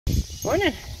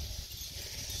Morning.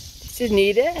 This is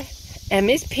Nita and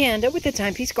Miss Panda with the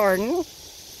Timepiece Garden.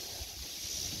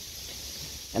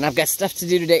 And I've got stuff to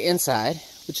do today inside,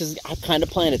 which is, I kind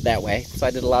of planned it that way. So I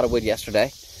did a lot of wood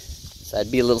yesterday. So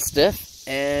I'd be a little stiff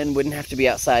and wouldn't have to be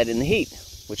outside in the heat,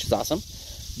 which is awesome.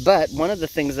 But one of the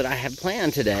things that I have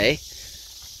planned today,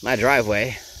 my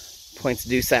driveway points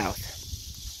due south,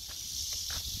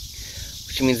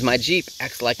 which means my Jeep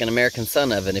acts like an American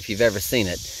sun oven if you've ever seen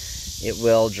it. It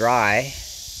will dry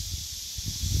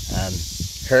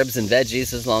herbs and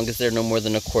veggies as long as they're no more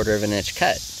than 1/4 of an inch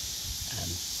cut.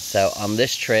 So on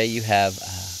this tray you have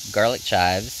garlic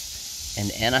chives and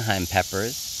Anaheim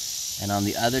peppers, and on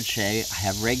the other tray I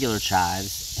have regular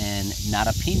chives and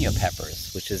jalapeno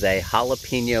peppers, which is a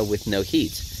jalapeno with no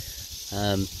heat.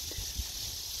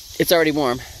 It's already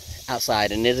warm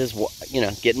outside, and it is, you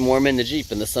know, getting warm in the Jeep,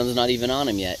 and the sun's not even on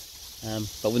them yet.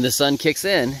 But when the sun kicks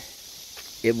in,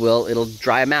 it'll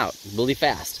dry them out really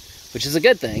fast, which is a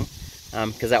good thing,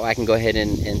 because that way I can go ahead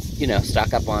and you know,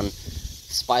 stock up on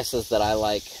spices that I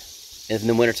like in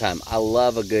the wintertime. I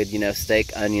love a good, you know,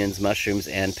 steak, onions, mushrooms,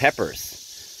 and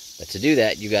peppers. But to do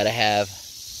that, you got to have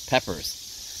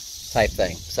peppers type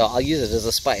thing. So I'll use it as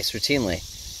a spice routinely.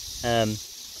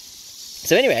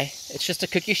 So anyway, it's just a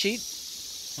cookie sheet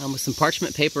with some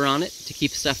parchment paper on it to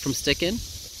keep stuff from sticking.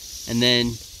 And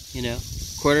then, you know,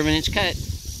 1/4 of an inch cut.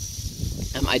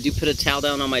 I do put a towel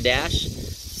down on my dash,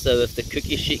 so if the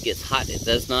cookie sheet gets hot, it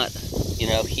does not, you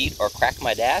know, heat or crack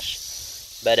my dash.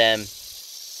 But,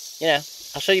 you know,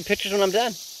 I'll show you pictures when I'm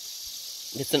done.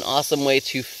 It's an awesome way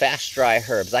to fast dry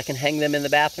herbs. I can hang them in the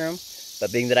bathroom,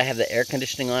 but being that I have the air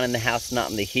conditioning on in the house, not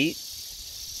in the heat,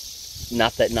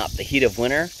 not the heat of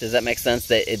winter, does that make sense?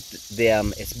 That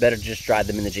it's better to just dry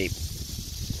them in the Jeep.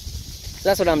 So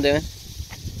that's what I'm doing.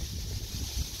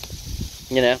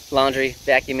 You know, laundry,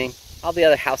 vacuuming, all the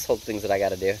other household things that I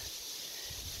gotta do.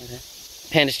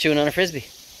 Panda's chewing on a Frisbee,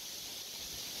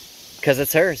 because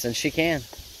it's hers and she can.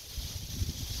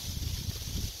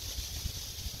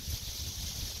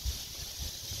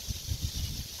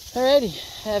 Alrighty,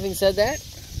 having said that,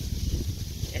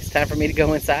 it's time for me to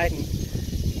go inside and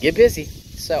get busy.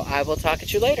 So I will talk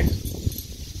at you later.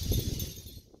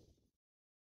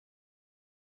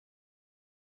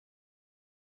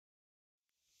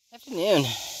 Afternoon.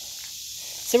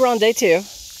 So we're on day 2.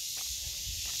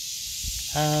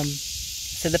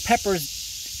 So the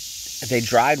peppers, they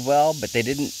dried well, but they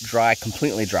didn't dry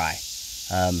completely dry.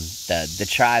 The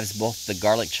chives, both the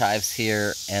garlic chives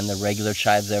here and the regular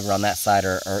chives over on that side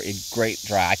are a great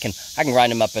dry. I can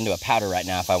grind them up into a powder right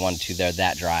now if I wanted to. They're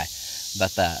that dry.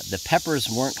 But the peppers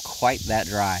weren't quite that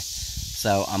dry.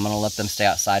 So I'm gonna let them stay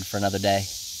outside for another day.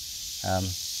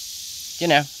 You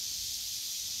know,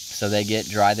 so they get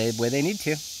dry the way they need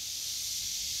to.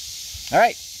 All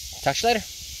right, talk to you later.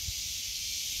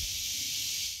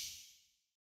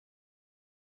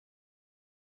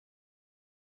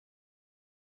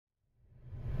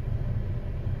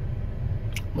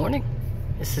 Morning,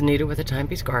 this is Nita with the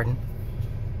Timepiece Garden,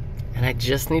 and I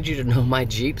just need you to know my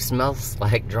Jeep smells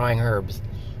like drying herbs.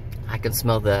 I can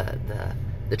smell the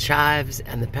chives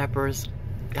and the peppers.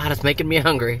 God, it's making me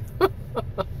hungry. All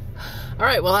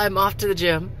right, well, I'm off to the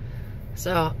gym,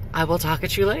 so I will talk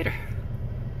at you later.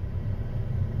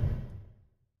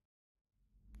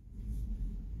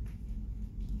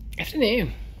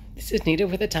 Afternoon, this is Nita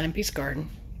with the Timepiece Garden,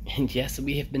 and yes,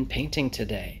 we have been painting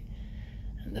today.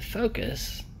 And the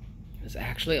focus is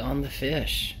actually on the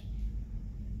fish.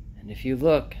 And if you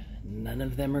look, none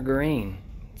of them are green.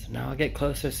 So now I'll get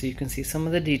closer so you can see some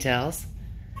of the details.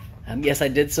 Yes, I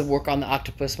did some work on the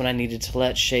octopus when I needed to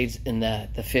let shades in the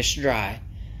fish dry.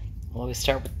 We'll always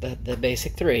start with the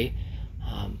basic 3.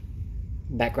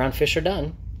 Background fish are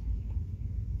done.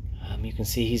 You can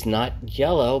see he's not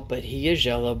yellow, but he is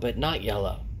yellow, but not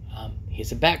yellow.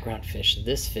 He's a background fish.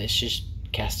 This fish is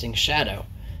casting shadow.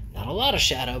 Not a lot of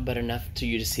shadow, but enough to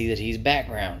you to see that he's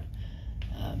background.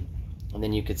 And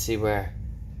then you could see where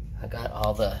I got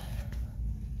all the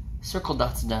circle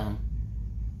dots done.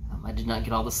 I did not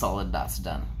get all the solid dots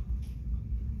done.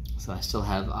 So I still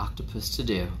have octopus to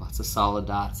do. Lots of solid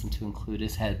dots, and to include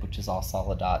his head, which is all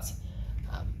solid dots.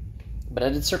 But I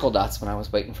did circle dots when I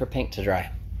was waiting for paint to dry.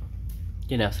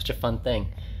 You know, such a fun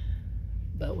thing.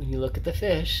 But when you look at the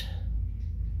fish,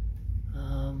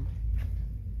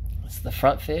 that's the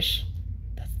front fish,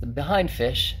 that's the behind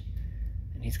fish,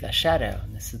 and he's got shadow.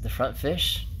 And this is the front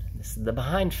fish, and this is the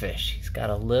behind fish. He's got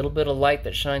a little bit of light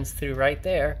that shines through right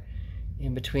there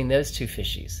in between those 2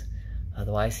 fishies.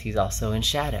 Otherwise, he's also in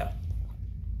shadow.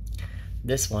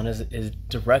 This one is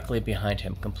directly behind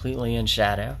him, completely in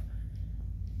shadow.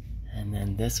 And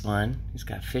then this one, he's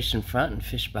got fish in front and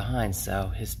fish behind, so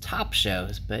his top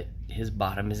shows, but his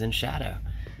bottom is in shadow.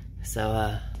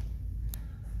 So,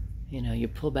 you know, you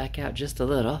pull back out just a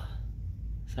little.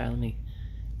 Sorry, let me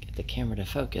get the camera to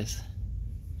focus.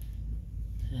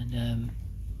 And,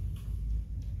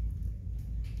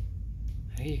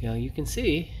 there you go. You can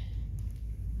see,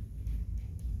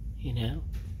 you know,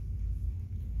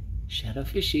 shadow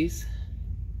fishies.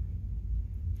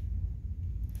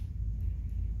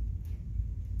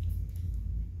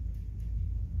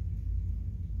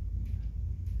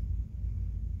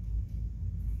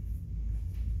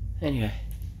 Anyway,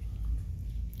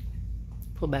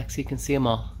 pull back so you can see them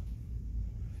all.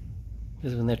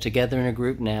 Because when they're together in a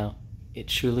group now, it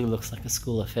truly looks like a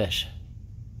school of fish.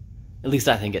 At least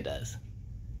I think it does.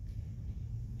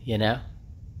 You know?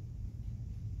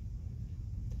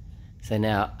 So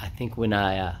now, I think when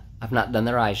I've not done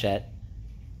their eyes yet,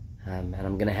 and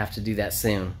I'm gonna have to do that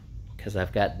soon, because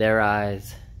I've got their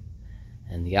eyes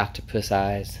and the octopus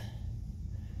eyes.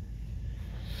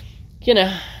 You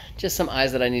know, just some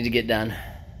eyes that I need to get done.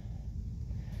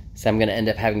 So I'm gonna end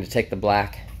up having to take the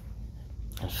black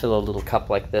and fill a little cup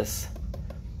like this,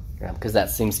 because that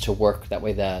seems to work. That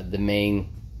way the main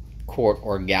quart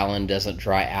or gallon doesn't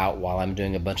dry out while I'm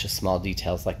doing a bunch of small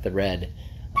details like the red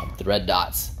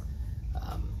dots.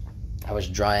 I was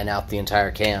drying out the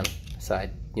entire can, so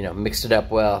I, you know, mixed it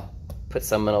up well, put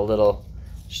some in a little,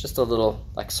 it's just a little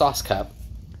like sauce cup,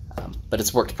 but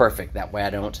it's worked perfect. That way I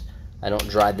don't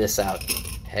dry this out.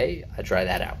 Hey, I dry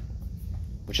that out,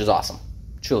 which is awesome.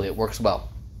 Truly, it works well.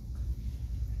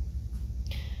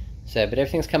 So, but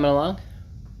everything's coming along.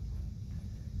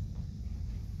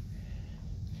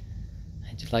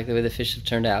 I just like the way the fish have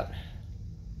turned out.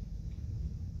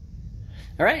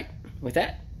 All right, with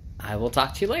that, I will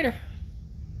talk to you later.